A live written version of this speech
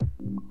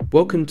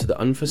Welcome to the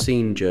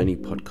Unforeseen Journey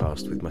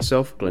podcast with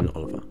myself, Glenn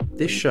Oliver.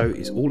 This show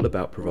is all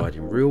about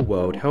providing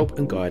real-world help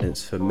and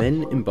guidance for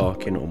men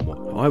embarking on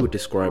what I would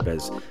describe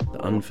as the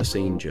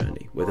unforeseen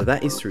journey, whether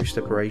that is through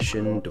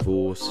separation,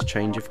 divorce,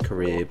 change of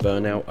career,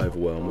 burnout,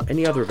 overwhelm, or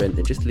any other event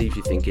that just leaves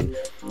you thinking,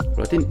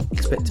 well, I didn't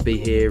expect to be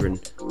here and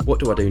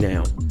what do I do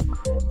now?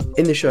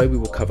 In the show, we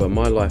will cover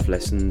my life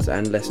lessons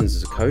and lessons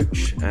as a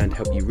coach and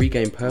help you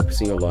regain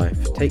purpose in your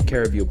life, take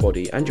care of your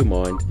body and your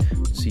mind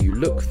so you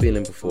look, feel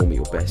and perform at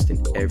your best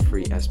in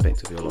every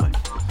aspect of your life.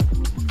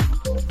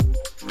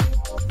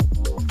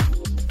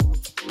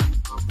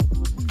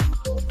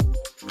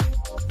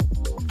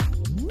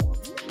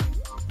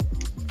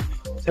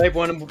 Hey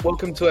everyone, and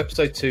welcome to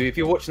episode 2. If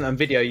you're watching that on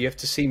video, you have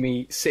to see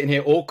me sitting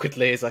here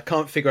awkwardly as I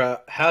can't figure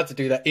out how to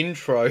do that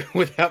intro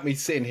without me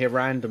sitting here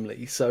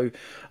randomly. So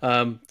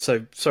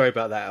sorry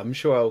about that. I'm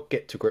sure I'll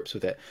get to grips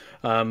with it.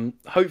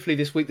 Hopefully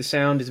this week the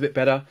sound is a bit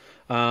better,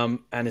 and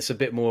it's a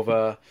bit more of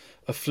a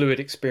fluid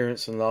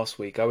experience than last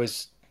week. I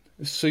was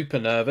super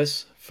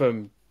nervous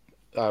from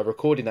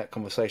recording that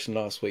conversation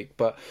last week,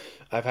 but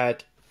I've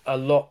had a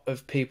lot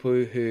of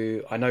people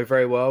who I know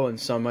very well and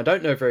some I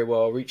don't know very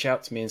well reach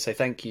out to me and say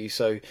thank you.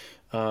 So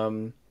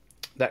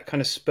that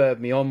kind of spurred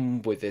me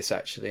on with this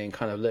actually, and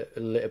kind of lit a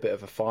little bit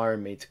of a fire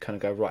in me to kind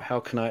of go, right, how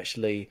can I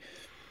actually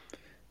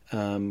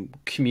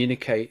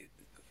communicate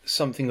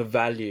something of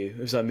value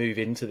as I move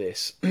into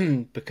this?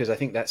 Because I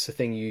think that's the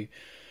thing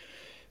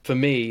for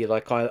me,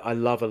 like I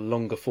love a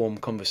longer form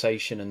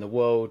conversation, and the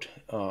world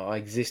I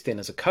exist in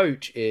as a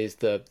coach is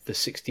the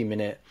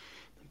 60-minute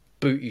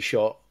booty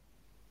shot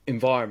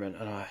environment,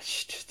 and it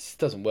just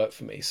doesn't work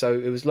for me. So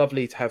it was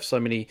lovely to have so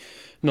many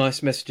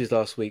nice messages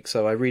last week.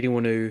 So I really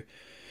want to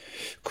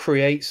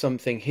create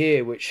something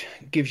here which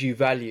gives you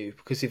value,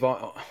 because if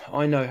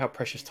I know how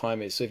precious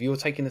time is. So if you're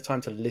taking the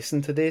time to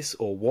listen to this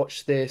or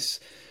watch this,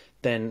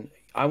 then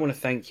I want to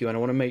thank you, and I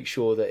want to make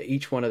sure that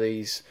each one of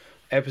these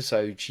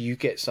episodes you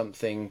get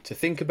something to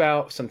think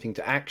about, something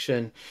to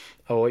action,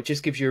 or it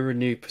just gives you a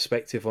renewed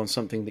perspective on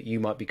something that you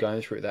might be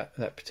going through at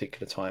that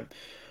particular time.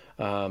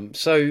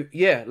 So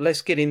yeah,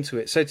 let's get into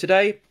it. So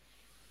today,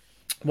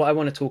 what I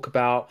want to talk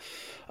about,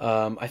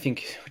 I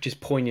think, which is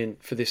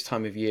poignant for this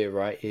time of year,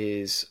 right,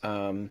 is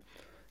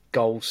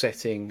goal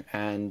setting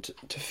and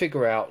to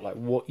figure out like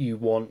what you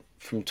want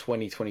from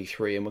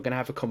 2023. And we're going to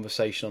have a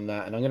conversation on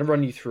that. And I'm going to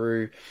run you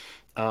through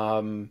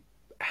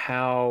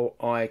how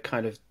I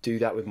kind of do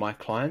that with my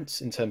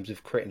clients in terms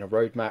of creating a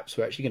roadmap.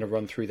 So we're actually going to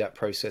run through that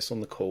process on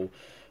the call.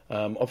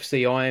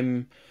 Obviously,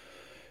 I'm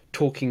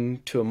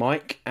talking to a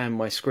mic and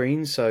my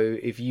screen, so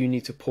if you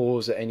need to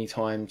pause at any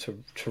time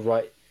to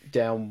write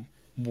down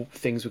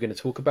things we're going to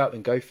talk about,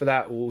 then go for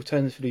that, or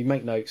alternatively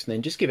make notes and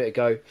then just give it a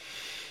go.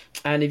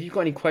 And if you've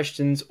got any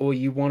questions or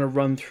you want to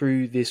run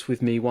through this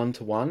with me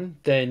one-to-one,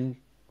 then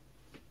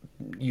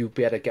you'll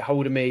be able to get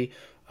hold of me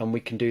and we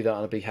can do that,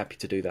 and I'll be happy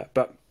to do that.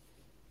 But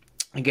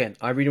again,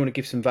 I really want to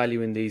give some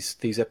value in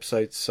these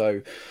episodes.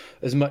 So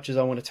as much as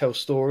I want to tell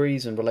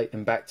stories and relate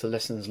them back to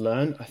lessons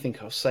learned, I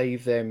think I'll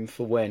save them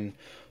for when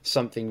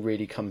something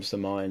really comes to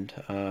mind.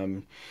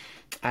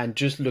 And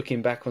just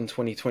looking back on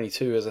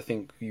 2022, as I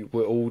think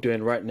we're all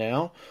doing right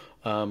now,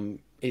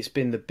 it's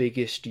been the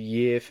biggest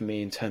year for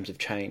me in terms of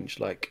change.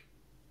 Like,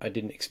 I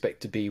didn't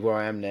expect to be where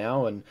I am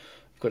now, and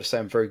I've got to say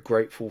I'm very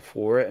grateful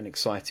for it and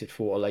excited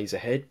for what lays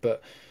ahead.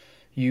 But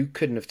you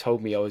couldn't have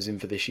told me I was in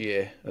for this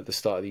year at the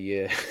start of the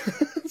year.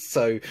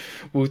 So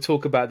we'll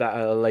talk about that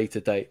at a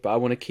later date. But I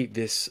want to keep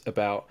this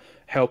about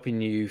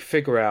helping you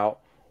figure out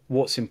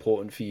what's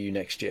important for you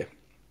next year.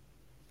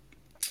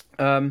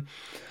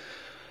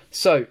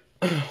 So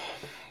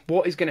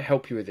what is going to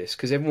help you with this?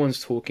 Because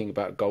everyone's talking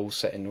about goal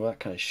setting, all that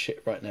kind of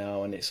shit right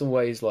now. And it's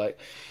always like,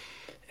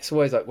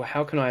 well,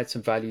 how can I add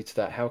some value to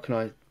that? How can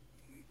I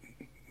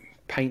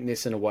paint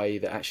this in a way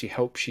that actually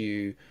helps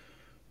you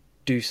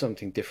do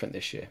something different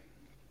this year?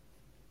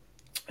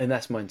 And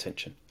that's my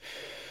intention.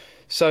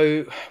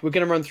 So we're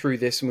going to run through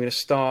this, and we're going to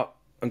start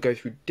and go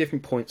through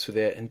different points with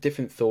it and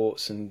different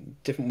thoughts and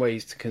different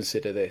ways to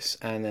consider this.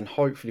 And then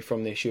hopefully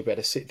from this, you'll be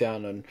able to sit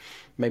down and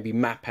maybe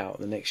map out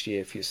the next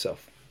year for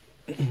yourself.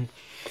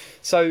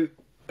 So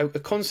a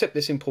concept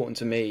that's important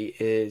to me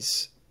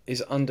is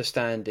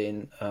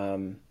understanding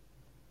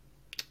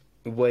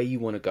where you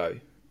want to go,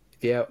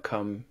 the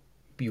outcome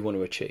you want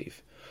to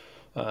achieve.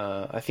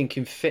 I think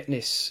in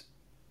fitness,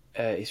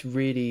 it's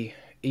really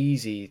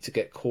easy to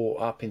get caught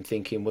up in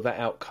thinking, well, that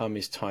outcome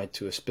is tied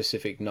to a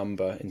specific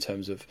number in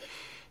terms of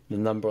the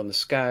number on the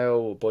scale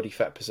or body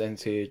fat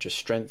percentage, a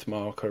strength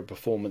marker, a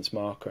performance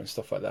marker and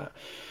stuff like that.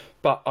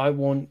 But I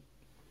want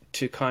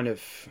to kind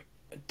of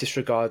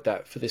disregard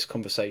that for this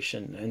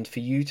conversation, and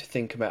for you to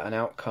think about an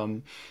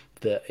outcome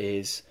that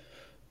is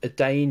a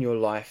day in your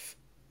life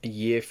a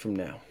year from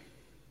now.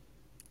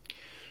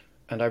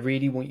 And I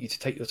really want you to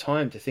take your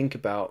time to think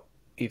about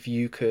if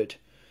you could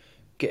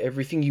get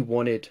everything you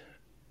wanted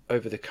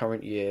over the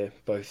current year,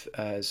 both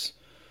as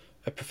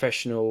a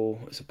professional,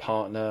 as a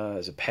partner,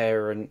 as a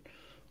parent,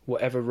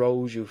 whatever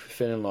roles you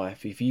fulfill in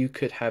life, if you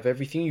could have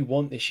everything you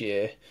want this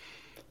year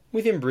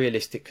within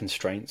realistic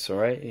constraints, all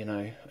right?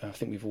 I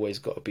think we've always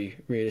got to be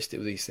realistic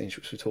with these things,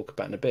 which we'll talk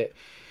about in a bit.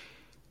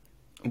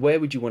 Where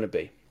would you want to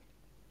be?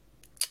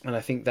 And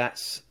I think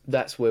that's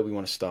where we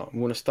want to start. We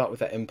want to start with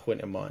that end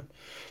point in mind.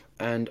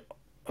 And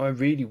I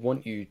really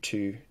want you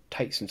to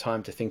take some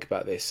time to think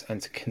about this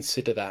and to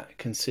consider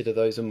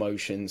those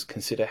emotions,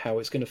 consider how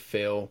it's going to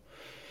feel,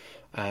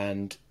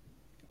 and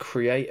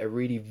create a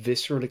really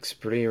visceral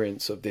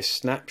experience of this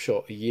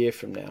snapshot a year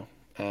from now.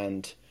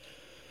 And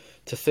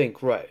to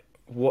think, right,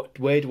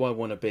 where do I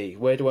want to be?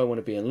 Where do I want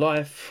to be in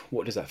life?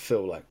 What does that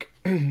feel like?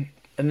 And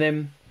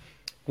then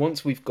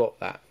once we've got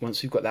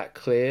that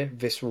clear,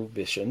 visceral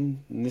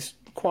vision, and this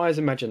requires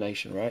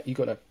imagination, right? You've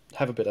got to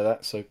have a bit of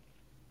that, so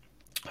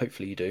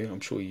hopefully you do.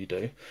 I'm sure you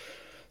do.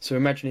 So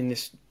imagining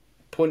this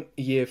point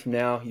a year from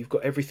now, you've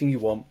got everything you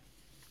want.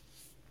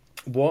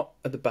 What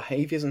are the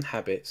behaviours and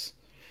habits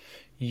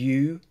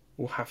you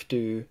will have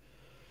to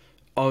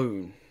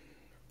own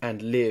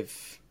and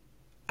live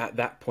at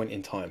that point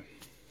in time?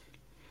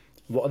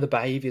 What are the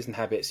behaviours and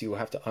habits you will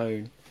have to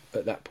own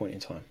at that point in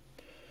time?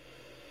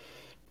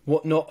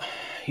 Not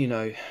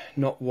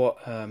what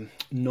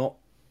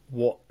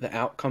the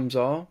outcomes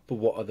are, but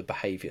what are the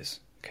behaviours?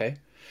 Okay.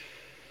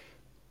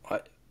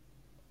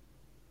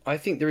 I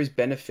think there is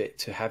benefit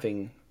to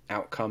having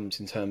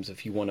outcomes in terms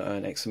of you want to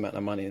earn X amount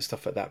of money and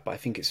stuff like that, but I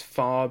think it's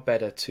far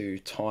better to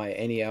tie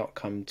any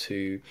outcome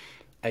to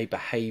a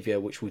behaviour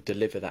which will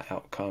deliver that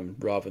outcome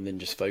rather than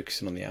just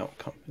focusing on the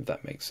outcome, if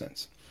that makes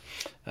sense.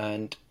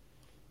 And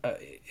a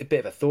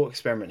bit of a thought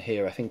experiment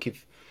here. I think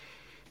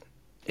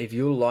if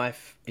your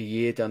life a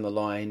year down the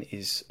line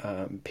is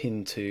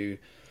pinned to,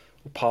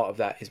 or part of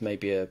that is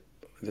maybe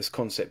this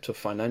concept of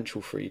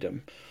financial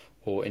freedom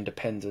or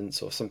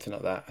independence or something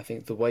like that. I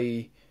think the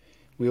way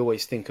we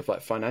always think of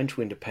like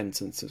financial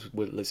independence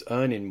as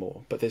earning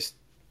more, but there's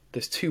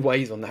two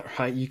ways on that,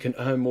 right? You can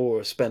earn more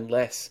or spend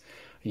less,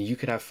 and you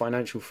can have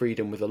financial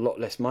freedom with a lot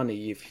less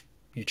money if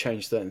you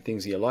change certain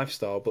things in your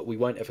lifestyle. But we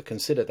won't ever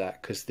consider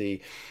that because the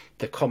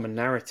common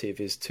narrative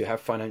is to have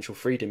financial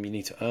freedom you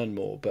need to earn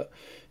more. But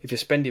if you're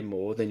spending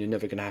more, then you're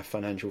never going to have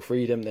financial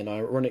freedom. Then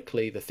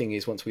ironically, the thing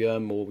is, once we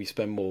earn more, we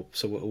spend more,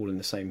 so we're all in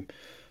the same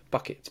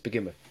bucket to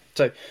begin with.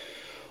 So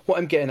what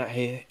I'm getting at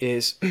here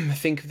is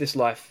think of this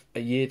life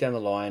a year down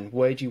the line.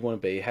 Where do you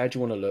want to be? How do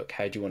you want to look?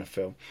 How do you want to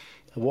feel?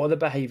 And what are the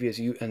behaviours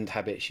and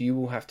habits you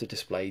will have to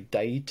display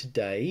day to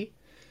day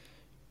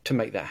to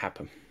make that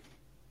happen?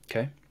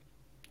 Okay.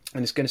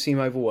 And it's going to seem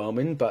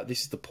overwhelming, but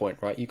this is the point,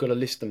 right? You've got to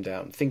list them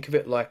down. Think of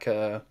it like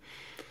an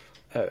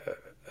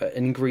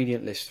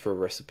ingredient list for a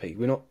recipe.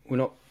 We're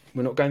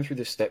not going through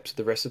the steps of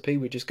the recipe.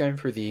 We're just going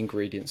through the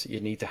ingredients that you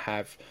need to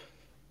have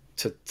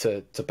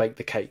to bake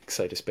the cake,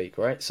 so to speak,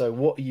 right? So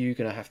what are you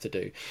going to have to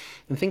do?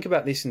 And think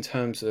about this in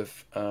terms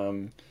of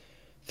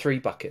three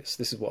buckets.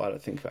 This is what I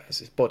think about as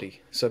this body.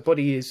 So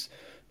body is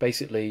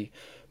basically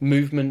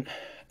movement,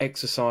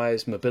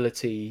 exercise,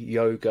 mobility,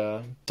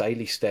 yoga,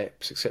 daily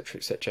steps, etc.,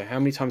 etc. How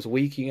many times a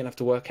week are you going to have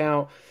to work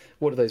out?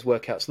 What do those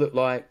workouts look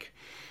like?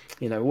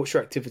 What's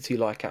your activity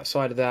like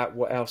outside of that?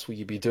 What else will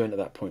you be doing at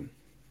that point?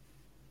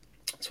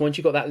 So once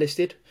you've got that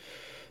listed,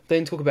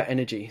 then talk about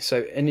energy.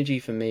 So energy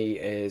for me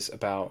is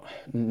about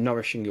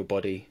nourishing your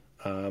body.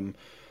 And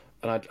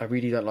I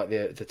really don't like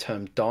the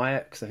term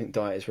diet, because I think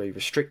diet is very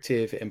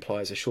restrictive. It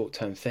implies a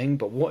short-term thing.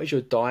 But what is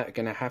your diet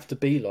going to have to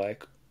be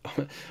like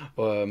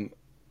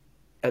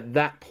at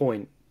that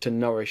point to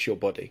nourish your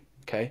body?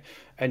 Okay.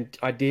 And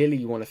ideally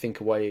you want to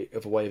think of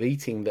a way of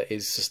eating that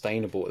is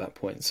sustainable at that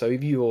point. So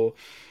if you're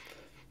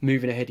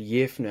moving ahead a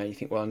year from now, you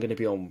think, well, I'm going to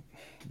be on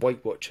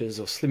Weight Watchers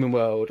or Slimming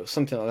World or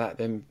something like that,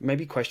 then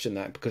maybe question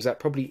that, because that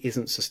probably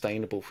isn't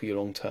sustainable for you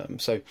long term.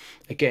 So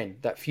again,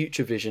 that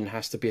future vision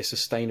has to be a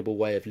sustainable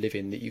way of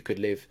living that you could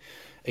live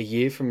a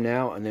year from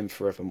now and then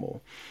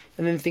forevermore.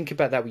 And then think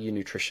about that with your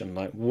nutrition.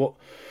 Like what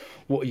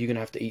are you going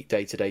to have to eat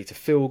day to day to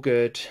feel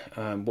good?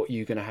 What are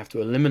you going to have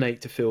to eliminate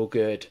to feel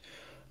good?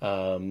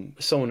 So on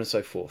and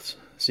so forth.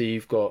 So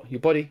you've got your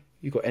body,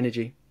 you've got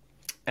energy,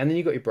 and then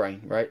you've got your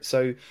brain, right?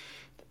 So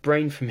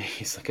brain for me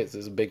is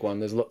there's a big one.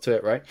 There's a lot to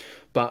it, right?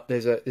 But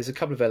there's a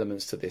couple of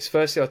elements to this.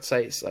 Firstly, I'd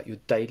say it's like your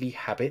daily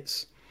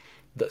habits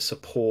that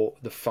support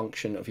the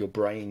function of your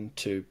brain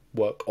to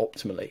work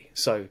optimally.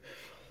 So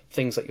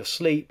things like your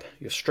sleep,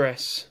 your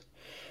stress,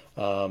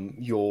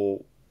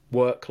 your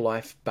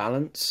work-life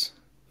balance,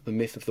 the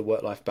myth of the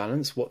work-life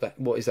balance. What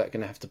is that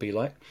going to have to be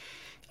like?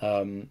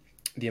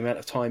 The amount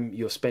of time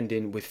you're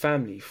spending with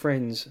family,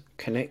 friends,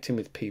 connecting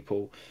with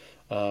people.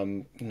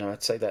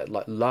 I'd say that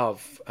like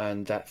love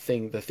and the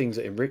things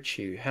that enrich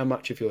you. How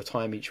much of your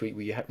time each week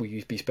will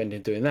you be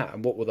spending doing that,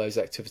 and what will those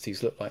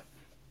activities look like?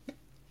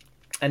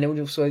 And then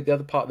also the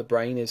other part of the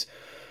brain is,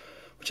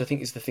 which I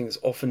think is the thing that's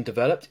often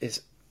developed,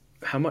 is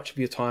how much of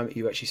your time are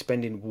you actually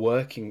spending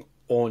working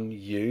on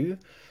you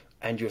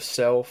and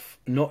yourself,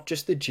 not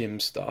just the gym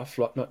stuff,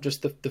 like not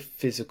just the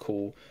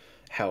physical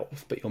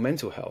health, but your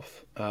mental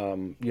health,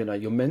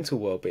 your mental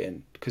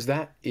well-being, because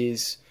that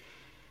is,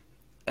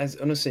 as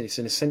honestly, it's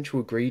an essential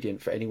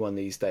ingredient for anyone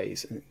these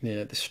days.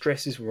 The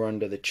stresses we're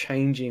under, the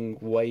changing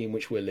way in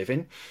which we're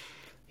living,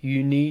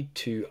 You need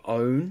to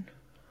own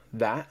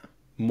that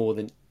more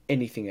than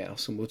anything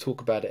else, and we'll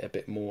talk about it a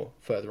bit more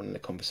further on in the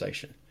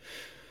conversation.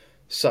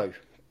 So,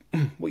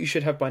 what you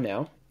should have by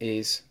now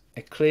is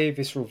a clear,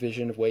 visceral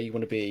vision of where you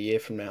want to be a year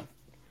from now.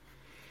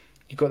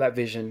 You've got that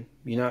vision,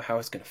 you know how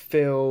it's going to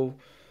feel,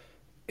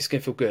 it's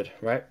going to feel good,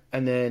 right?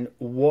 And then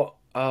what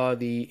are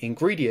the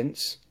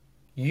ingredients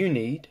you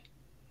need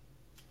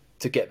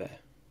to get there?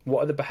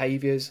 What are the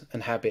behaviors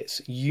and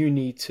habits you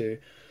need to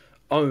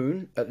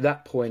own at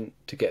that point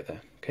to get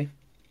there, okay?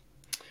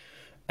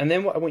 And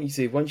then what I want you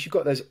to do, once you've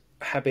got those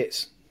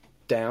habits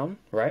down,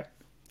 right,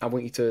 I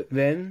want you to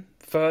then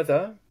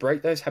further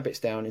break those habits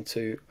down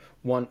into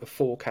one of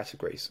 4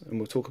 categories, and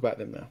we'll talk about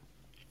them now,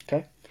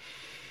 okay?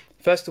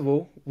 First of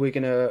all, we're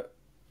going to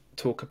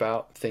talk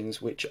about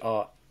things which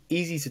are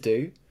easy to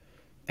do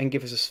and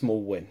give us a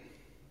small win.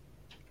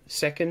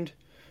 Second,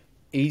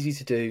 easy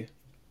to do,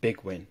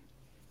 big win.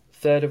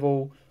 Third of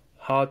all,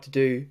 hard to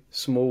do,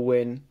 small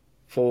win.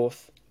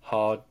 Fourth,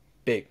 hard,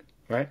 big,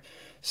 right?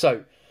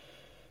 So,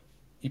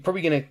 you're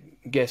probably going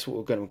to guess what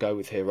we're going to go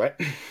with here, right?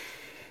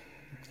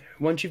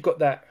 Once you've got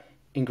that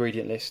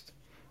ingredient list,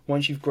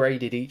 once you've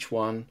graded each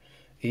one,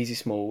 easy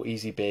small,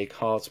 easy big,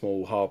 hard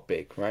small, hard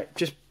big, right?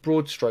 Just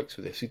broad strokes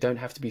with this. You don't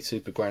have to be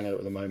super granular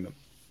at the moment.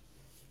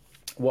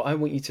 What I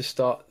want you to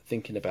start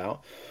thinking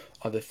about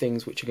are the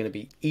things which are going to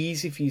be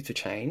easy for you to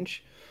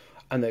change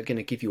and they're going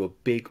to give you a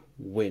big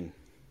win,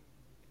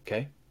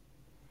 okay?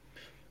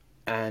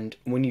 And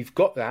when you've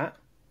got that,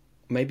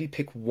 maybe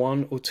pick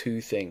 1 or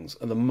 2 things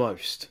at the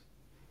most.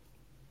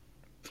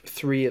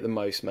 3 at the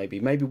most,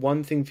 maybe. Maybe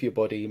 1 thing for your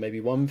body, maybe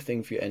 1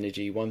 thing for your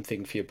energy, 1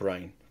 thing for your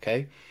brain,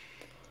 okay?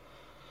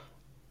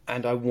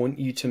 And I want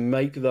you to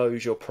make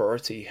those your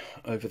priority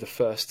over the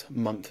first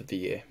month of the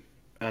year.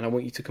 And I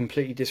want you to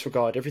completely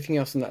disregard everything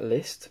else on that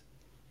list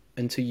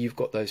until you've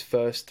got those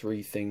first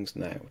 3 things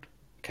nailed,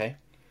 okay?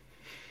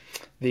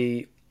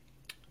 The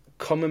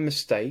common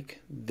mistake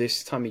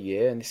this time of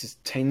year, and this is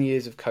 10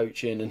 years of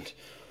coaching and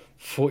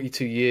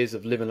 42 years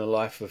of living a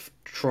life of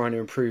trying to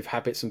improve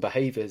habits and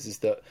behaviors, is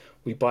that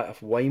we bite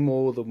off way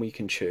more than we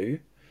can chew.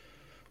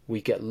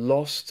 We get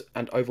lost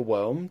and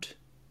overwhelmed,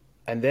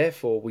 and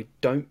therefore we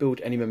don't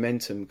build any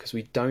momentum because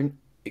we don't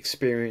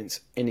experience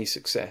any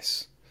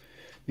success.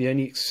 The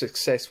only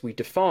success we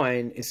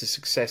define is the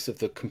success of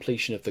the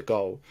completion of the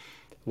goal,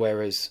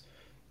 whereas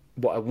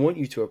what I want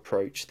you to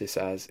approach this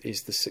as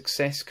is the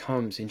success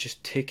comes in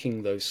just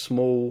ticking those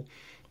small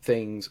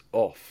things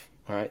off,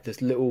 right?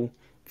 This little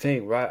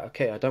thing, right?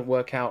 Okay, I don't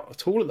work out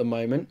at all at the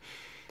moment.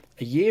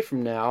 A year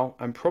from now,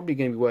 I'm probably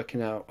going to be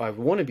working out, I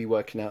want to be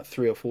working out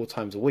 3 or 4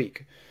 times a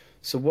week.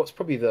 So what's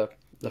probably the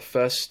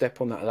first step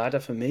on that ladder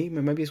for me?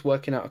 Maybe it's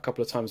working out a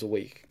couple of times a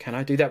week. Can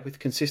I do that with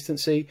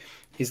consistency?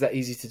 Is that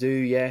easy to do?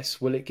 Yes.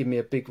 Will it give me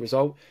a big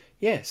result?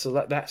 Yeah, so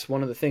that's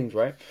one of the things,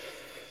 right?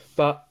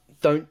 But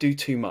don't do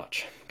too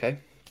much, okay?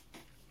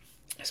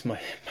 That's my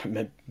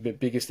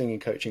biggest thing in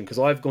coaching, because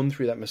I've gone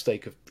through that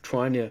mistake of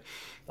trying to,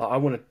 I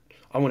want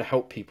to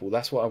help people.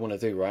 That's what I want to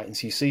do, right? And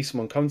so you see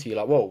someone come to you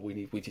like, well, we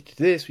need to do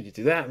this, we need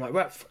to do that. I'm like,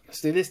 right,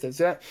 let's do this, let's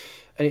do that.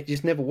 And it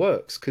just never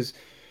works because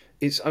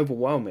it's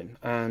overwhelming.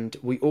 And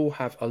we all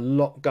have a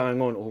lot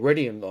going on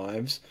already in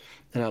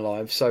our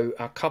lives. So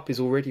our cup is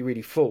already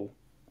really full.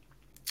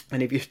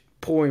 And if you're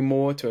pouring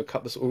more to a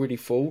cup that's already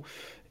full,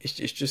 it's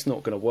just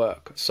not going to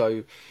work.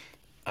 So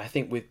I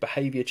think with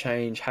behavior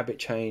change, habit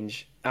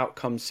change,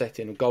 outcome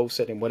setting, goal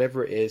setting,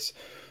 whatever it is,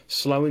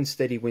 slow and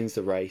steady wins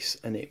the race,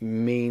 and it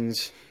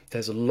means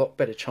there's a lot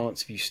better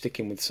chance of you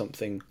sticking with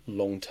something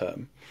long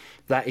term.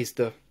 That is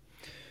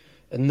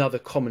another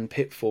common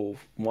pitfall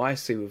I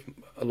see with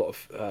a lot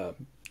of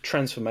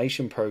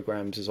transformation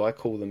programs, as I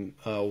call them,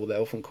 or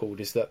they're often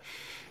called, is that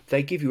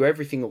they give you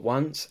everything at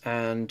once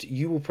and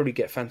you will probably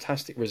get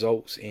fantastic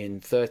results in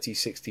 30,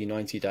 60,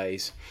 90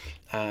 days.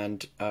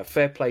 And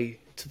fair play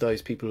to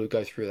those people who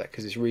go through that,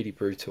 because it's really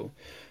brutal.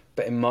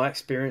 But in my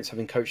experience,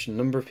 having coached a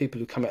number of people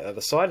who come out the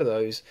other side of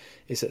those,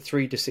 is that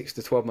 3 to 6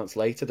 to 12 months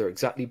later, they're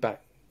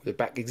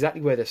back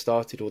exactly where they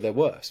started, or they're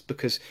worse,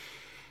 because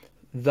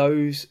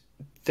those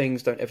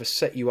things don't ever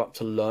set you up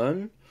to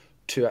learn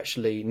to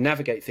actually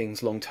navigate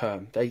things long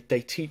term. They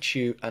teach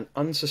you an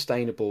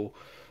unsustainable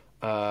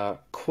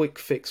quick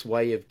fix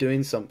way of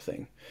doing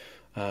something.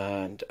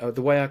 And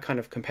the way I kind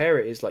of compare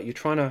it is like you're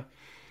trying to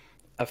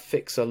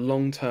fix a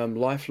long-term,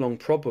 lifelong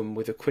problem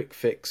with a quick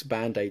fix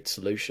band-aid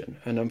solution.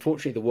 And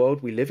unfortunately, the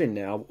world we live in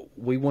now,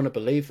 we want to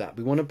believe that.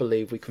 We want to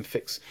believe we can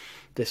fix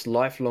this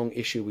lifelong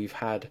issue we've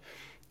had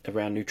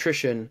around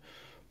nutrition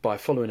by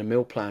following a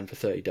meal plan for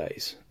 30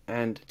 days.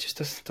 And it just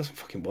doesn't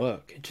fucking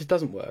work. It just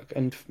doesn't work.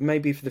 And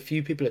maybe for the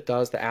few people it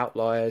does, the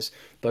outliers,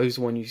 those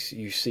ones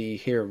you see,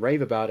 hear and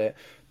rave about it,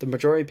 the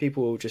majority of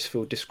people will just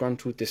feel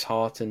disgruntled,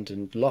 disheartened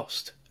and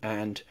lost.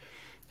 And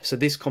so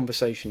this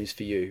conversation is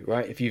for you,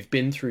 right? If you've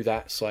been through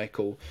that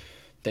cycle,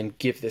 then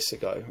give this a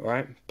go,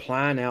 right?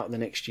 Plan out the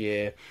next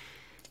year,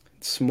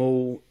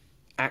 small,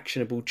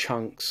 actionable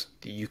chunks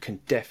that you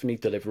can definitely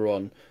deliver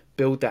on,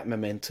 build that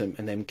momentum,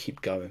 and then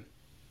keep going.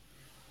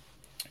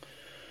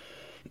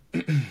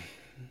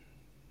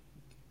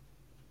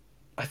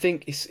 I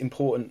think it's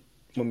important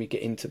when we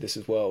get into this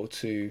as well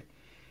to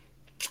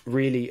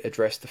really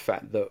address the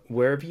fact that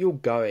wherever you're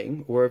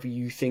going, wherever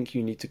you think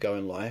you need to go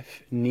in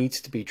life, needs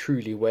to be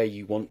truly where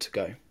you want to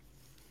go.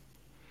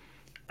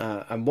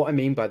 And what I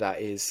mean by that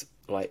is,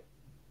 like,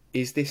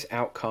 is this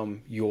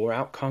outcome your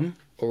outcome,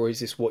 or is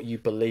this what you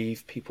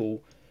believe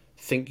people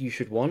think you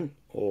should want,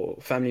 or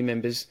family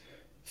members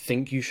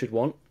think you should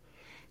want,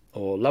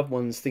 or loved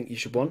ones think you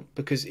should want?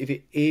 Because if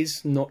it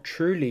is not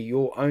truly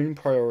your own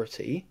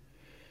priority,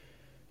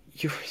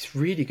 it's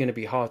really going to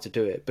be hard to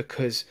do it,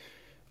 because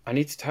I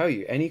need to tell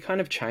you, any kind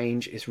of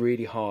change is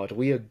really hard.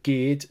 We are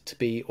geared to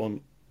be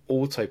on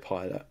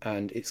autopilot,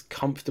 and it's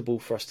comfortable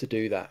for us to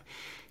do that.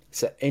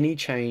 So any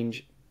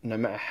change, no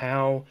matter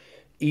how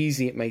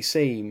easy it may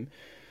seem,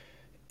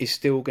 is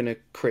still going to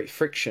create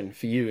friction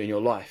for you in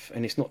your life.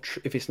 And it's not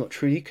if it's not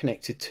truly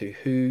connected to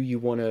who you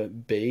want to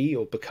be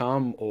or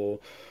become, or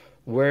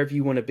wherever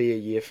you want to be a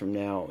year from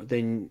now,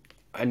 then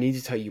I need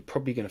to tell you, you're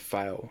probably going to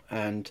fail.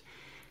 And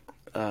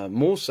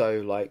more so,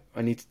 like,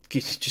 I need to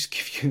just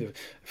give you the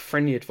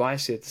friendly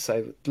advice here to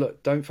say,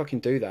 look, don't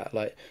fucking do that.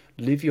 Like,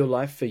 live your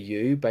life for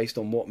you based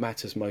on what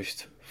matters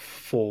most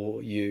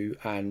for you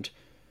and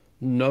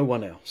no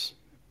one else.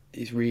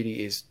 It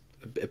really is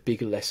a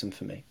big lesson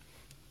for me.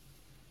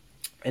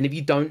 And if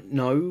you don't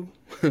know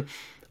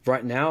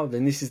right now,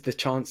 then this is the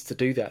chance to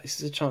do that. This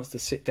is a chance to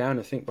sit down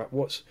and think about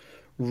what's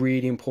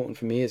really important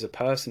for me as a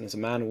person, as a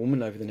man or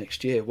woman over the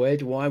next year. Where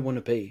do I want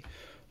to be?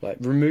 Like,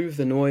 remove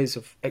the noise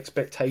of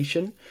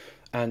expectation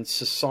and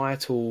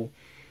societal,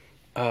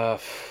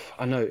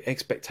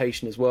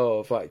 expectation as well.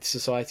 Of, like,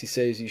 society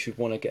says you should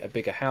want to get a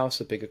bigger house,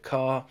 a bigger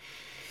car.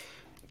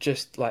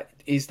 Just, like,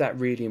 is that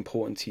really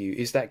important to you?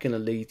 Is that going to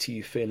lead to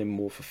you feeling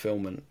more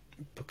fulfillment?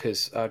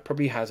 Because I'd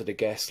probably hazard a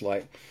guess,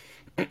 like,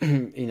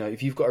 you know,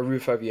 if you've got a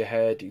roof over your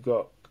head, you've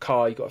got a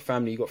car, you've got a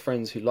family, you've got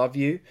friends who love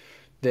you,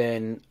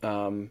 then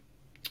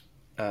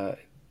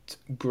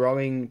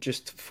growing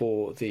just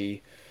for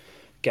the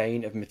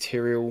gain of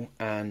material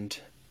and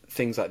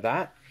things like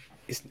that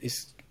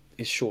is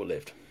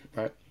short-lived,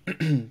 right?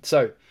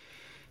 So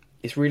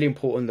it's really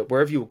important that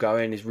wherever you're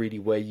going is really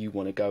where you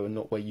want to go and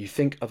not where you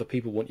think other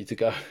people want you to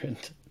go. And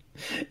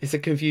it's a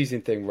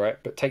confusing thing, right?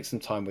 But take some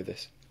time with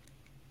this.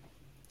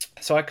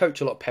 So I coach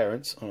a lot of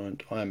parents,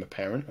 and I am a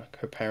parent, a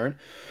co-parent,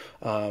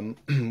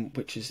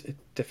 which is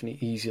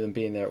definitely easier than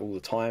being there all the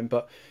time.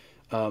 But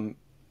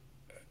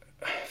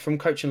from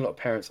coaching a lot of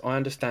parents, I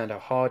understand how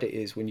hard it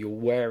is when you're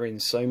wearing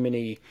so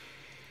many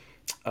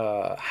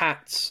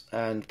hats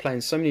and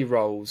playing so many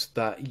roles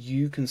that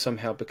you can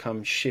somehow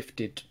become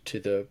shifted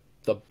to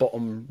the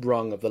bottom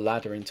rung of the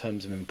ladder in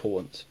terms of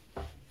importance.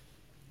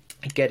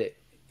 I get it.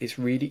 It's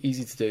really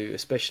easy to do,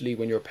 especially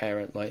when you're a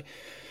parent. Like,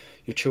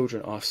 your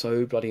children are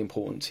so bloody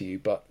important to you.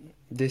 But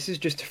this is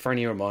just a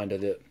friendly reminder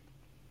that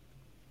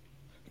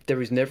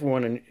there is never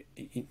one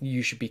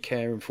you should be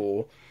caring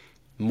for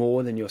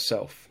more than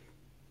yourself.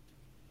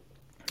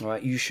 All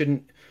right? You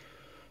shouldn't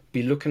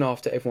be looking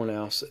after everyone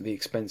else at the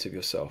expense of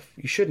yourself.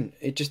 You shouldn't.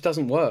 It just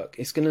doesn't work.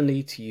 It's going to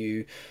lead to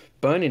you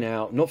burning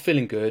out, not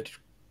feeling good,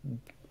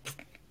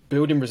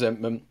 building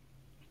resentment,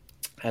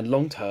 and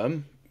long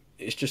term,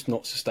 it's just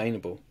not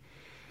sustainable.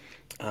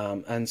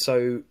 And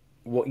so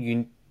what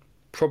you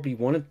probably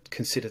want to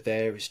consider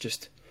there is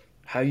just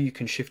how you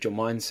can shift your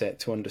mindset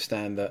to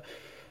understand that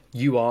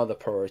you are the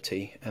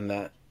priority, and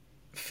that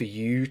for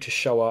you to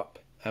show up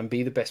and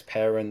be the best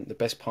parent, the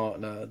best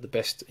partner, the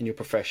best in your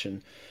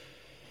profession,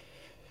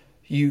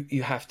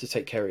 you have to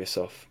take care of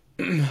yourself.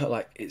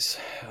 Like, it's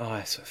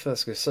such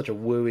a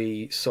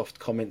wooey, soft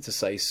comment to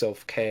say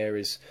self-care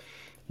is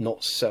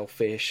not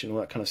selfish and all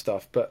that kind of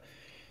stuff, but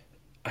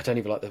I don't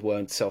even like the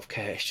word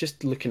self-care. It's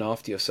just looking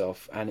after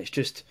yourself, and it's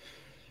just,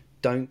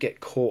 don't get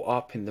caught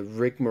up in the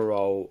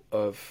rigmarole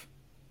of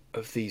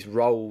these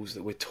roles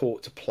that we're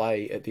taught to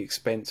play at the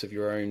expense of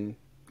your own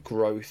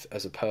growth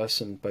as a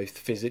person, both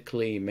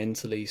physically,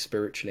 mentally,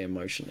 spiritually,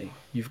 emotionally.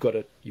 You've got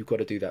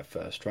to do that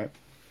first, right?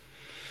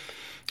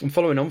 And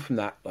following on from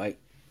that, like,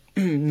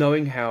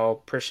 knowing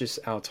how precious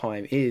our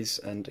time is,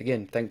 and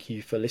again, thank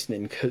you for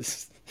listening,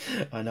 because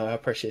I know how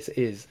precious it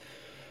is.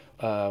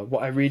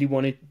 What I really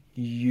wanted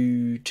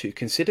you to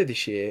consider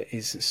this year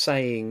is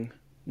saying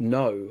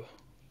no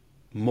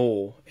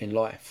more in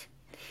life.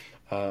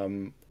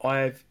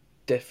 I've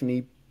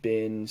definitely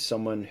been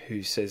someone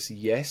who says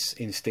yes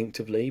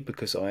instinctively,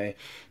 because I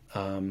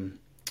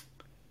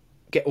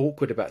get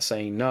awkward about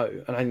saying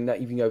no. And I think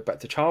that even go back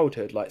to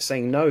childhood, like,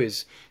 saying no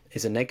is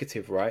a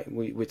negative, right?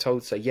 We're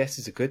told to say yes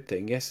is a good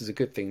thing, yes is a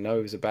good thing, no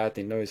is a bad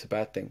thing, no is a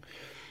bad thing.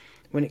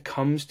 When it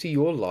comes to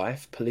your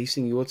life,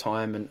 policing your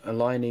time and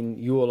aligning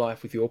your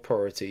life with your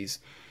priorities,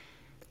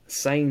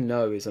 saying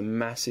no is a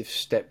massive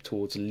step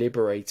towards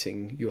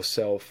liberating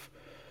yourself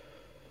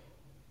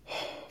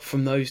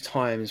from those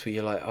times where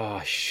you're like, oh,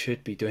 I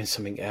should be doing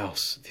something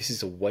else. This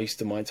is a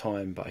waste of my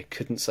time, but I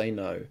couldn't say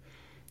no.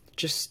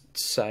 Just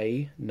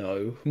say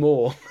no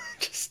more.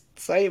 Just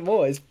say it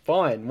more. It's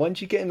fine.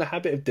 Once you get in the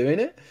habit of doing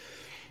it,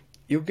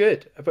 you're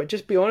good. But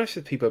just be honest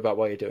with people about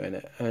why you're doing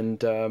it.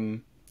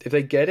 And if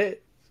they get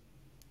it,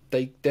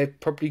 they're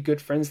probably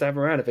good friends to have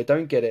around. If they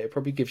don't get it, it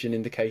probably gives you an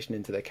indication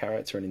into their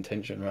character and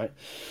intention, right?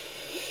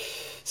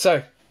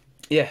 So,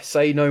 yeah,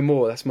 say no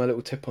more. That's my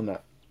little tip on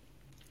that.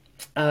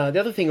 The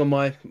other thing on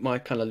my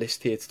kind of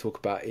list here to talk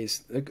about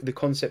is the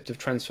concept of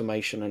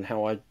transformation, and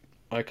how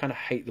I kind of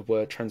hate the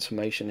word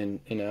transformation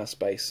in our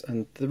space.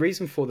 And the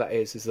reason for that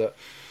is that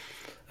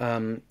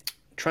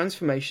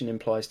transformation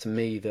implies to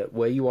me that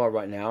where you are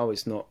right now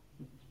is not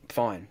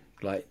fine.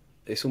 Like,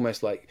 it's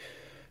almost like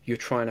you're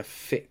trying to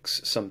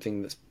fix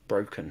something that's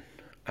broken.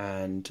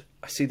 And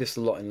I see this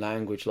a lot in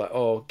language, like,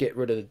 oh, get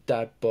rid of the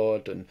dad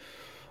bod and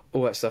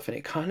all that stuff. And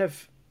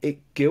it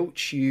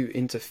guilts you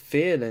into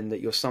feeling that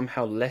you're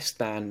somehow less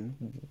than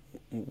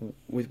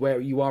with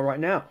where you are right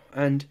now.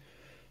 And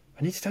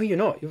I need to tell you, you're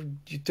not.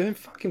 You're doing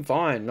fucking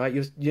fine. Like,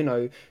 you're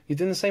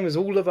doing the same as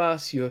all of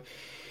us. You're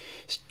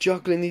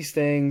juggling these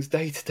things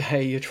day to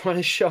day. You're trying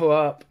to show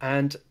up,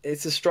 and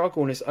it's a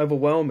struggle and it's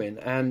overwhelming.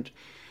 And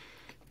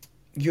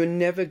you're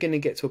never going to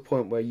get to a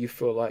point where you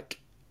feel like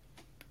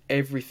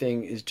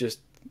everything is just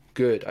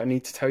good. I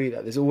need to tell you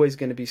that there's always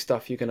going to be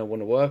stuff you're going to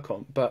want to work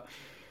on, but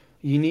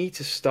you need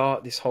to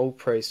start this whole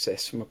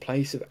process from a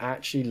place of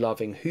actually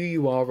loving who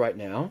you are right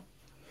now.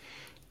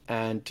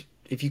 And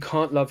if you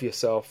can't love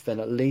yourself, then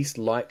at least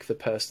like the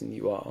person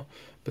you are.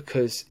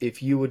 Because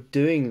if you were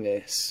doing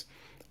this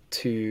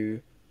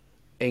to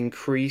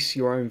increase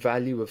your own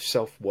value of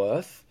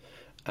self-worth,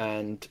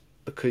 and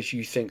because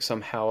you think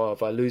somehow, oh,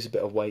 if I lose a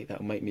bit of weight,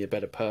 that'll make me a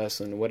better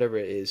person, or whatever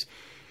it is,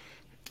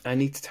 I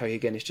need to tell you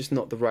again, it's just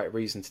not the right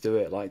reason to do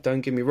it. Like,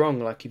 don't get me wrong,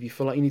 like, if you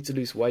feel like you need to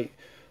lose weight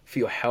for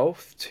your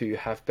health, to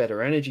have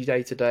better energy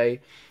day to day,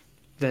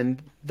 then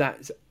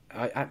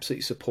I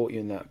absolutely support you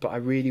in that. But I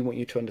really want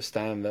you to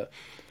understand that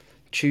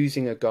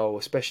choosing a goal,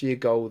 especially a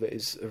goal that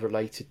is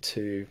related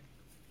to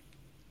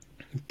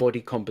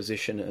body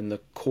composition, and the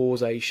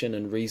causation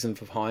and reason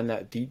behind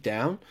that deep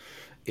down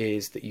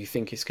is that you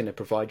think it's going to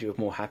provide you with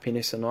more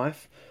happiness in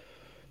life,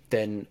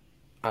 then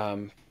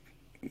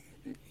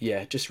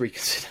just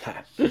reconsider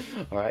that.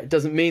 All right, it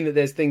doesn't mean that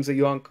there's things that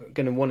you aren't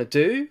going to want to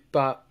do,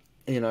 but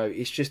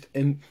it's just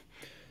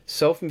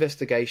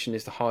self-investigation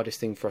is the hardest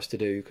thing for us to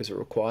do, because it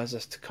requires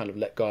us to kind of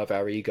let go of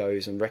our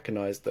egos and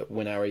recognize that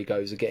when our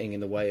egos are getting in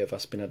the way of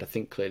us being able to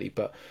think clearly.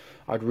 But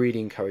I'd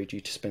really encourage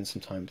you to spend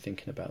some time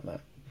thinking about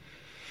that.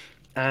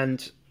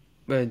 And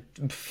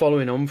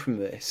following on from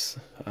this,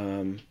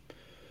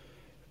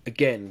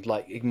 again,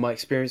 like in my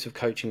experience of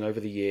coaching over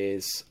the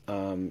years,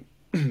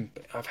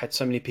 I've had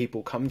so many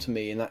people come to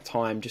me in that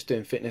time just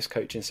doing fitness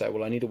coaching and say,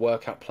 well, I need a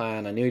workout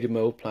plan, I need a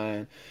meal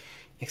plan,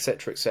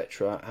 etc.,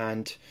 etc.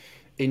 And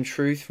in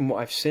truth, from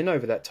what I've seen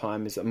over that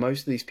time, is that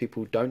most of these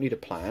people don't need a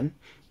plan.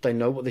 They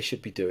know what they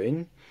should be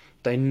doing,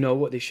 they know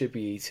what they should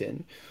be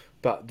eating,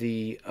 but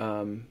the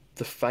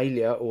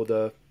failure, or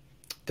the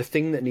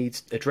thing that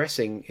needs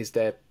addressing, is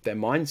their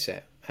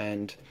mindset,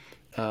 and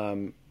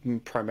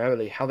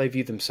primarily how they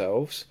view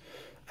themselves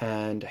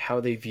and how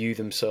they view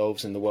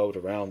themselves in the world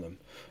around them.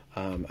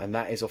 And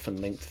that is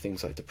often linked to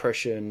things like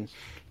depression,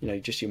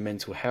 just your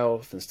mental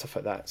health and stuff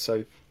like that.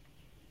 So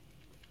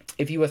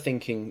if you are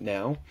thinking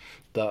now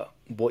that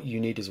what you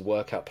need is a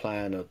workout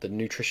plan or the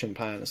nutrition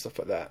plan and stuff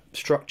like that,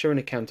 structure and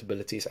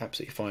accountability is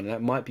absolutely fine, and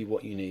that might be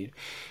what you need.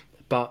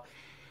 But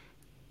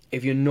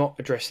if you're not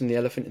addressing the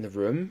elephant in the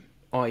room,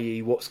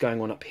 i.e. what's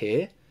going on up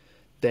here,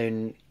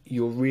 then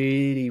you're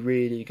really,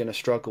 really going to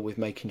struggle with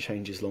making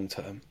changes long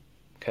term.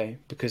 Okay?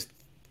 Because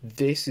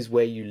this is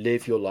where you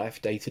live your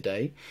life day to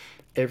day.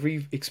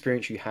 Every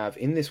experience you have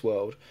in this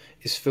world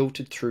is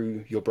filtered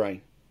through your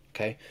brain.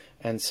 Okay?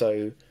 And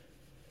so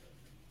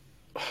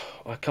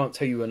I can't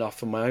tell you enough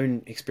from my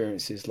own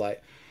experiences,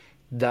 like,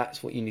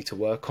 that's what you need to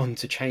work on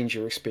to change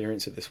your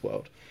experience of this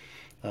world.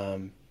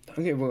 Don't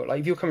get me wrong, like,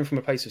 if you're coming from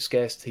a place of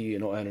scarcity, you're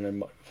not earning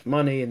enough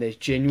money, and there's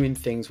genuine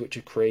things which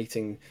are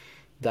creating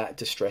that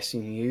distress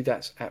in you,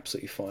 that's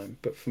absolutely fine.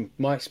 But from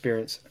my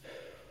experience,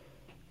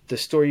 the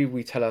story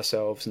we tell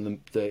ourselves and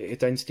the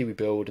identity we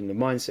build and the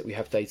mindset we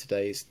have day to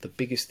day is the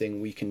biggest thing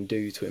we can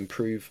do to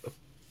improve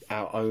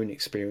our own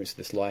experience of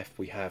this life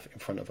we have in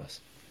front of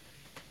us.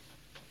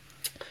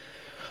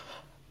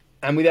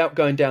 And without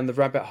going down the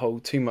rabbit hole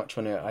too much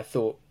on it, I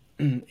thought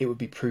it would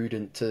be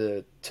prudent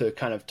to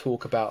kind of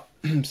talk about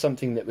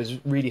something that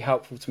was really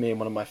helpful to me in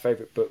one of my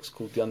favourite books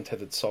called The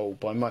Untethered Soul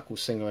by Michael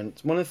Singer. And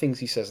one of the things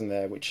he says in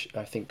there, which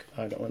I think,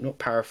 I'm not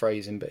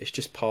paraphrasing, but it's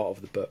just part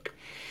of the book.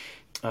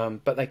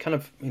 But they kind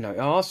of, it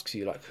asks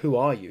you, like, who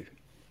are you?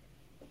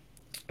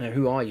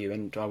 Who are you?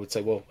 And I would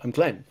say, well, I'm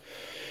Glenn.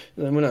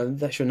 And then, well, no,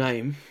 that's your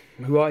name.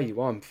 Who are you?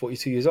 Well, I'm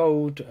 42 years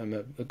old. I'm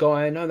a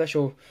guy. No, that's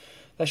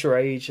your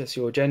age, that's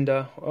your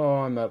gender.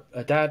 Oh, I'm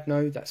a dad.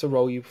 No, that's a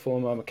role you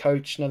perform. I'm a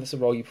coach. No, that's a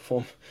role you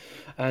perform.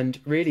 And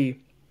really,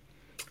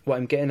 what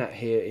I'm getting at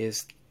here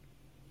is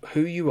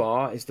who you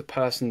are is the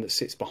person that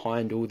sits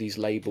behind all these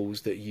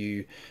labels that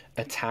you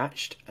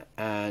attached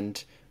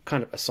and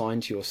kind of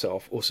assigned to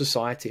yourself, or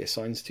society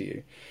assigns to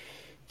you.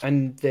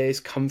 And there's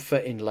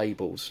comfort in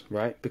labels,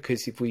 right?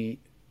 Because if we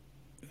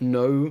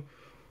know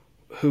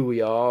who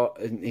we are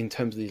in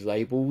terms of these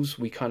labels,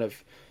 we kind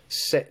of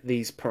set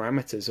these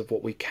parameters of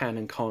what we can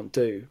and can't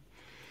do.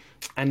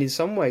 And in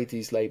some way,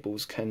 these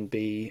labels can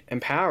be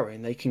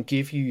empowering. They can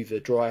give you the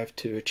drive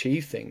to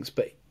achieve things.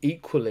 But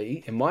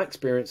equally, in my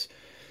experience,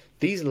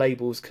 these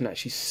labels can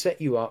actually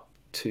set you up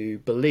to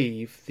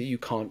believe that you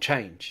can't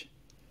change.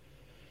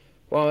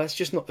 Well, that's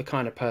just not the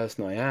kind of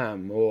person I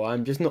am, or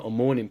I'm just not a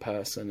morning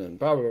person, and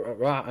blah, blah, blah,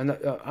 blah. And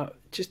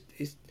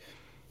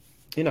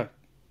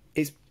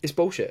it's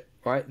bullshit,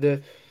 right?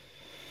 The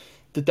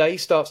day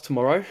starts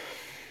tomorrow,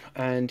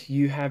 and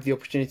you have the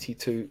opportunity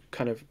to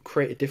kind of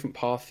create a different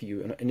path for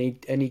you on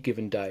any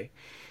given day.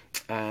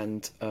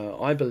 And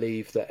I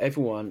believe that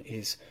everyone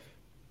is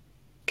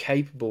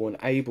capable and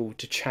able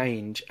to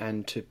change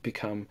and to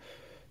become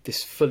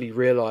this fully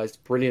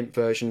realized, brilliant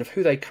version of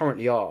who they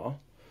currently are,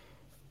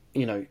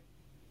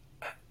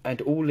 and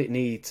all it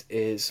needs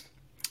is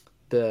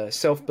the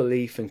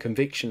self-belief and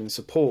conviction and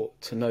support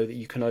to know that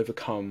you can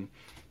overcome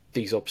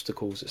these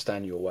obstacles that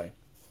stand in your way.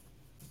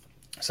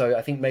 So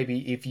I think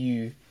maybe if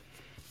you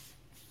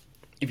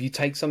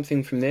take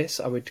something from this,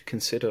 I would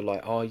consider,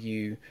 like, are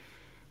you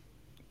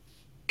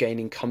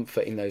gaining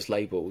comfort in those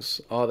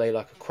labels? Are they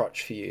like a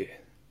crutch for you?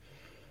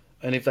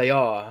 And if they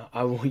are,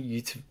 I want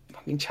you to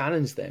fucking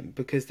challenge them,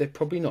 because they're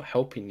probably not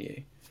helping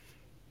you.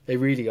 They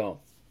really are.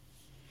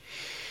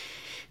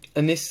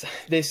 And this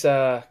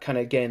kind of,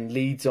 again,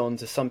 leads on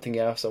to something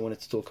else I wanted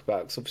to talk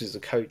about. Because obviously as a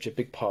coach, a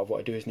big part of what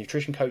I do is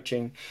nutrition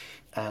coaching.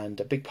 And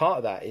a big part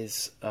of that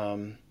is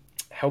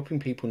helping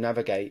people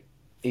navigate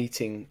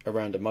eating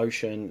around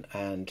emotion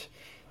and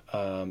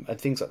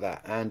things like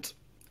that. And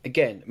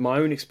again, my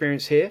own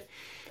experience here,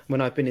 when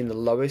I've been in the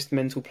lowest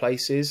mental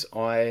places,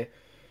 I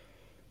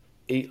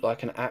eat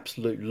like an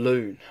absolute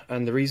loon.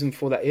 And the reason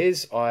for that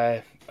is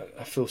I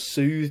feel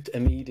soothed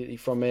immediately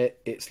from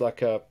it. It's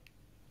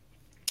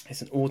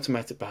an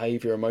automatic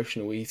behavior,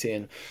 emotional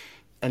eating,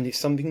 and it's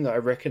something that I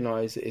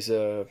recognize is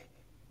an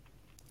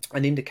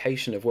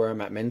indication of where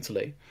I'm at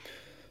mentally.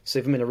 So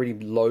if I'm in a really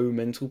low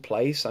mental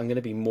place, I'm going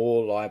to be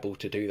more liable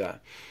to do that.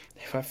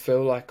 If I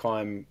feel like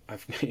I've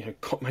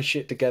got my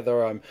shit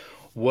together, I'm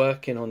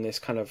working on this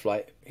kind of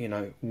like,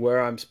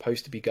 where I'm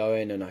supposed to be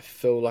going, and I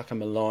feel like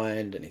I'm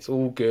aligned and it's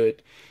all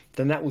good,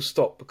 then that will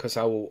stop, because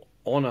I will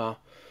honor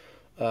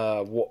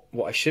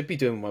what I should be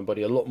doing with my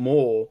body a lot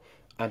more,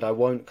 and I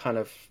won't kind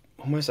of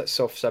almost like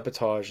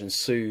self-sabotage and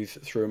soothe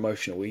through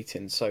emotional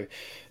eating. So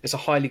it's a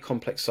highly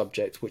complex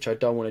subject, which I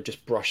don't want to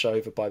just brush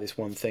over by this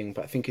one thing,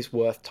 but I think it's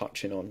worth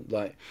touching on.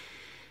 Like,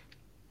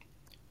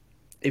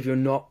 if you're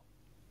not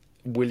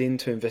willing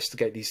to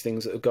investigate these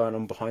things that are going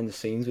on behind the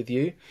scenes with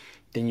you,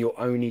 then you're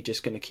only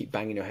just going to keep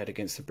banging your head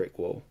against the brick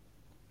wall.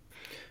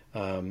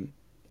 And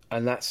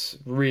that's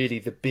really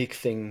the big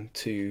thing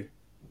to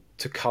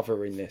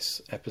cover in this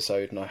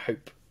episode, and I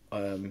hope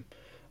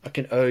I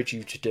can urge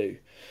you to do,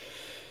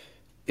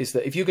 is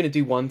that if you're going to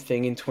do one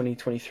thing in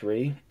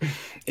 2023,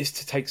 is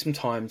to take some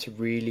time to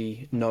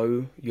really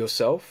know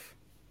yourself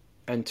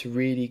and to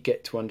really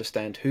get to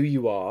understand who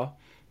you are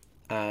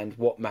and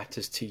what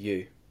matters to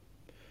you.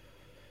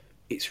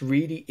 It's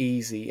really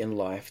easy in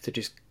life to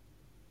just,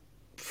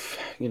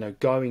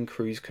 go in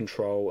cruise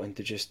control and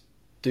to just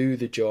do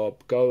the job,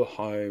 go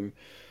home,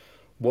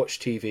 watch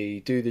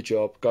TV, do the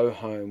job, go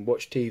home,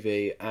 watch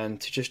TV,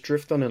 and to just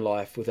drift on in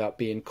life without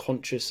being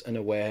conscious and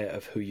aware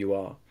of who you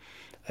are.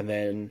 And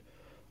then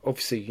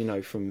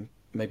obviously, from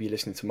maybe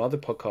listening to some other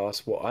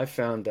podcasts, what I've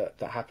found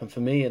that happened for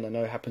me, and I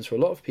know it happens for a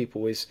lot of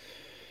people, is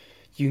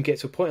you can get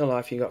to a point in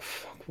life and you go,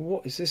 fuck,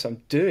 what is this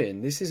I'm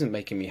doing? This isn't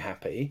making me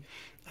happy.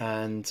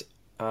 And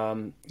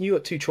you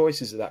got two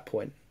choices at that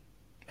point.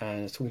 And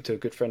I was talking to a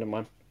good friend of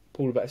mine,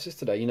 Paul, about this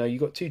today. You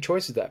got two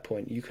choices at that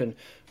point. You can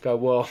go,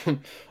 well,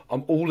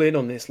 I'm all in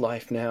on this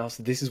life now,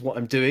 so this is what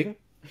I'm doing.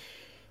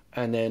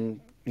 And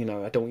then,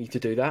 I don't want you to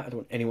do that. I don't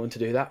want anyone to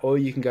do that. Or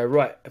you can go,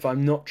 right, if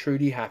I'm not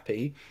truly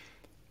happy,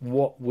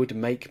 what would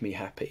make me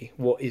happy?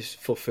 What is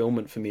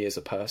fulfillment for me as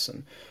a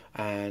person?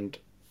 And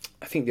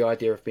I think the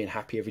idea of being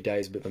happy every day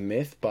is a bit of a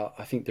myth, but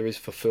I think there is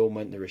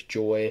fulfillment, there is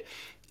joy,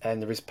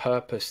 and there is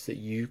purpose that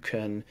you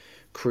can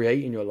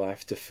create in your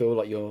life to feel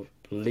like you're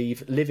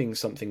living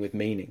something with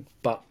meaning.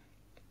 But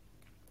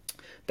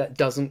that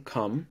doesn't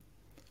come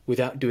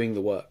without doing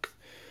the work.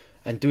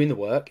 And doing the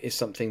work is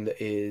something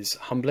that is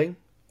humbling.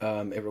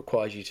 It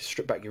requires you to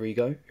strip back your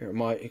ego.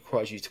 It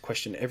requires you to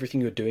question everything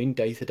you're doing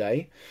day to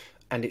day.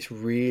 And it's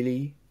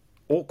really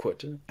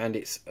awkward, and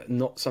it's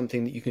not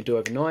something that you can do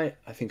overnight.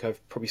 I think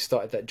I've probably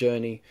started that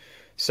journey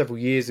several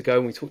years ago,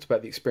 when we talked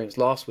about the experience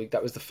last week.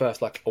 That was the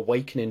first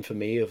awakening for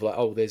me of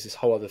oh, there's this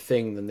whole other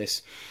thing than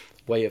this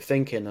way of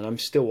thinking, and I'm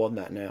still on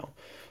that now.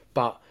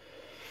 But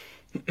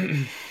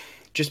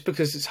just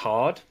because it's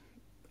hard,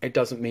 it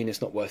doesn't mean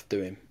it's not worth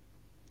doing.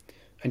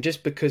 And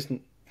just because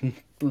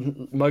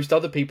most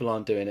other people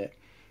aren't doing it,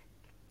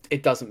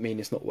 it doesn't mean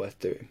it's not worth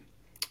doing.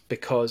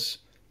 Because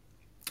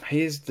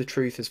here's the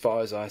truth as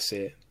far as I see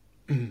it.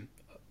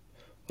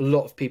 A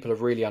lot of people are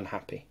really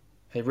unhappy.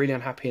 They're really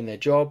unhappy in their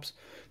jobs.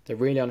 They're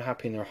really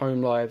unhappy in their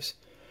home lives.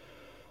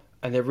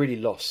 And they're really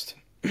lost.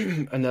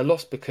 And they're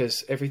lost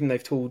because everything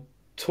they've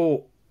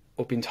taught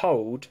or been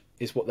told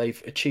is what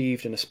they've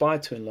achieved and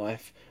aspired to in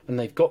life, and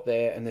they've got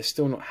there and they're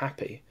still not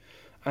happy.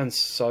 And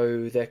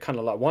so they're kind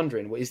of like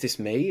wondering, well, is this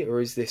me,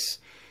 or is this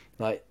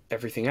like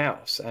everything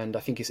else? And I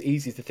think it's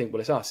easy to think,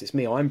 well, it's us, it's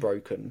me, I'm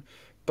broken.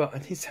 But I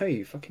need to tell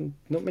you, fucking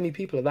not many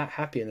people are that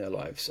happy in their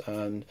lives.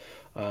 And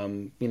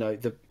you know,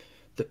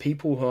 the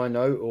people who I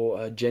know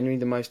or are genuinely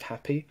the most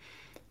happy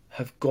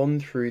have gone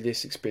through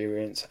this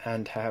experience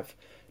and have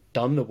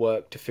done the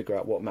work to figure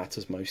out what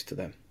matters most to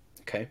them.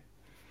 Okay.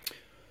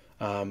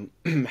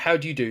 How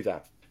do you do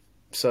that?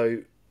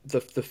 So the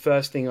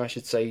first thing I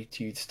should say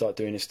to you to start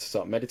doing is to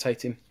start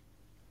meditating,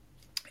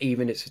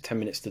 even if it's for 10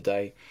 minutes a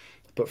day.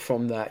 But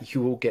from that,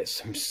 you will get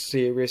some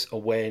serious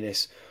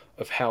awareness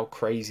of how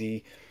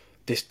crazy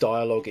this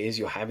dialogue is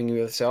you're having with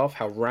yourself,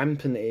 how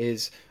rampant it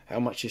is, how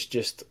much it's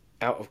just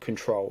out of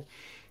control.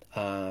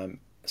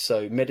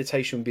 So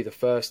meditation would be the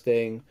first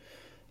thing,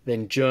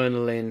 then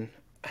journaling,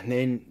 and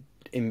then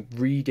in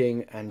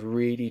reading and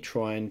really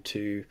trying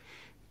to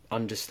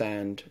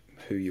understand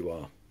who you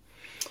are.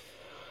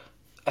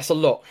 That's a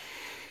lot.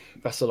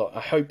 I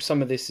hope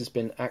some of this has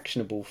been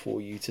actionable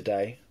for you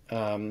today.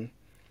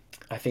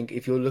 I think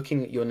if you're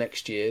looking at your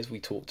next years, we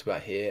talked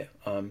about here,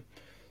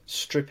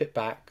 strip it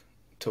back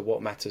to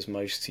what matters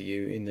most to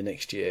you in the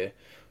next year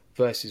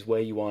versus where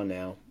you are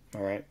now.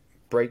 All right.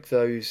 Break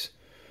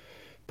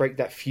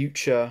that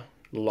future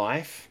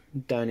life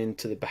down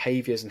into the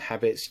behaviors and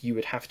habits you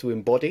would have to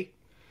embody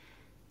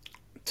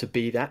to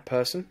be that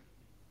person.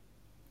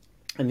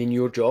 And then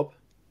your job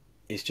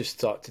is just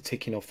start to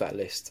ticking off that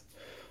list.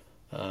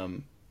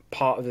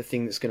 Part of the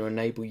thing that's going to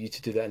enable you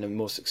to do that in a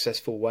more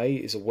successful way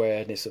is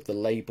awareness of the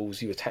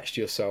labels you attach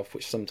to yourself,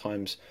 which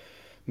sometimes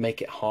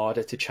make it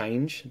harder to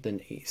change than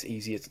it's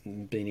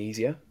been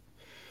easier.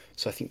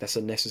 So I think that's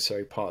a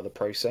necessary part of the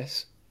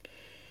process.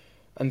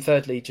 And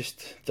thirdly,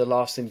 just the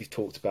last thing we've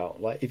talked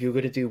about, like if you're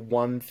going to do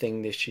one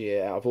thing this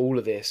year out of all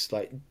of this,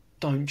 like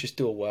don't just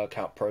do a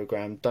workout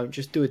program, don't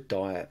just do a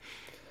diet,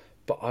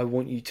 but I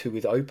want you to,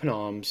 with open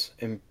arms,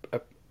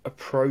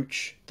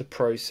 approach the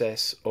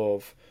process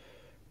of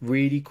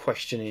really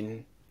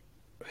questioning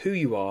who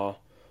you are,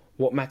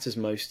 what matters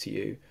most to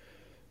you,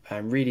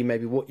 and really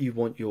maybe what you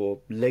want your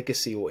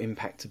legacy or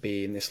impact to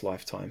be in this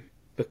lifetime.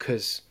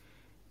 Because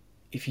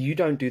if you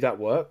don't do that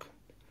work,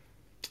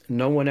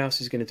 no one else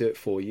is going to do it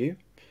for you.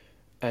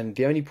 And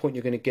the only point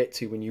you're going to get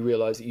to when you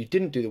realise that you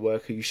didn't do the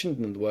work, or you shouldn't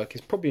have done the work,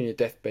 is probably on your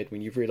deathbed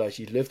when you've realised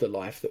you lived a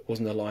life that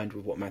wasn't aligned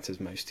with what matters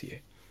most to you.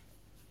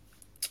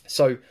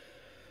 So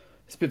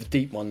it's a bit of a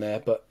deep one there,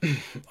 but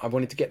I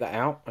wanted to get that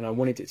out, and I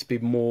wanted it to be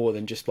more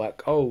than just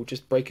like, oh,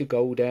 just break a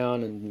goal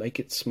down and make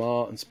it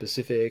smart and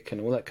specific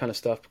and all that kind of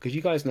stuff, because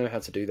you guys know how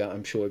to do that,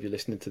 I'm sure, if you're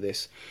listening to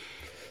this.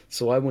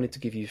 So I wanted to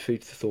give you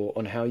food for thought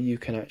on how you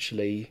can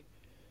actually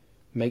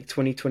make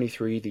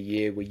 2023 the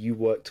year where you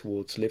work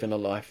towards living a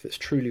life that's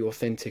truly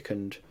authentic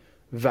and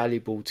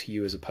valuable to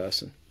you as a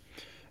person.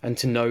 And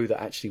to know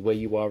that actually where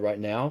you are right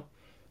now,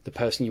 the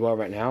person you are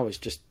right now, is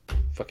just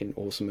fucking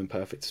awesome and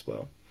perfect as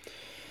well.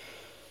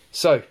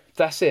 So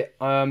that's it.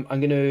 I'm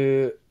going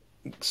to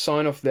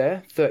sign off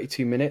there.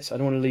 32 minutes. I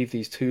don't want to leave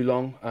these too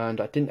long, and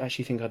I didn't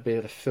actually think I'd be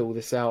able to fill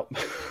this out,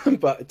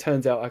 but it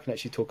turns out I can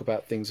actually talk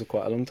about things for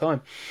quite a long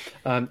time.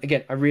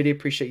 Again, I really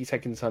appreciate you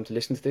taking the time to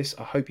listen to this.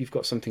 I hope you've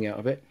got something out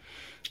of it.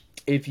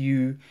 If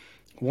you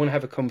want to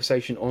have a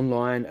conversation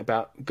online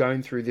about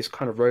going through this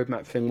kind of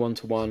roadmap thing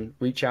one-to-one,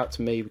 reach out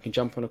to me. We can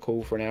jump on a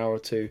call for an hour or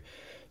two.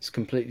 It's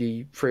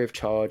completely free of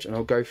charge, and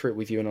I'll go through it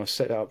with you, and I'll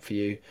set it up for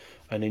you,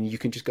 and then you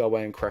can just go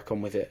away and crack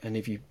on with it. And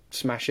if you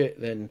smash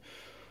it, then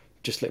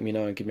just let me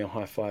know and give me a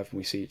high five when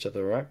we see each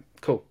other, all right?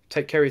 Cool.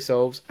 Take care of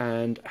yourselves,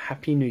 and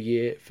Happy New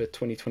Year for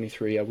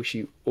 2023. I wish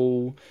you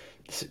all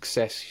the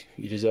success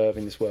you deserve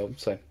in this world.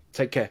 So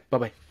take care.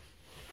 Bye-bye.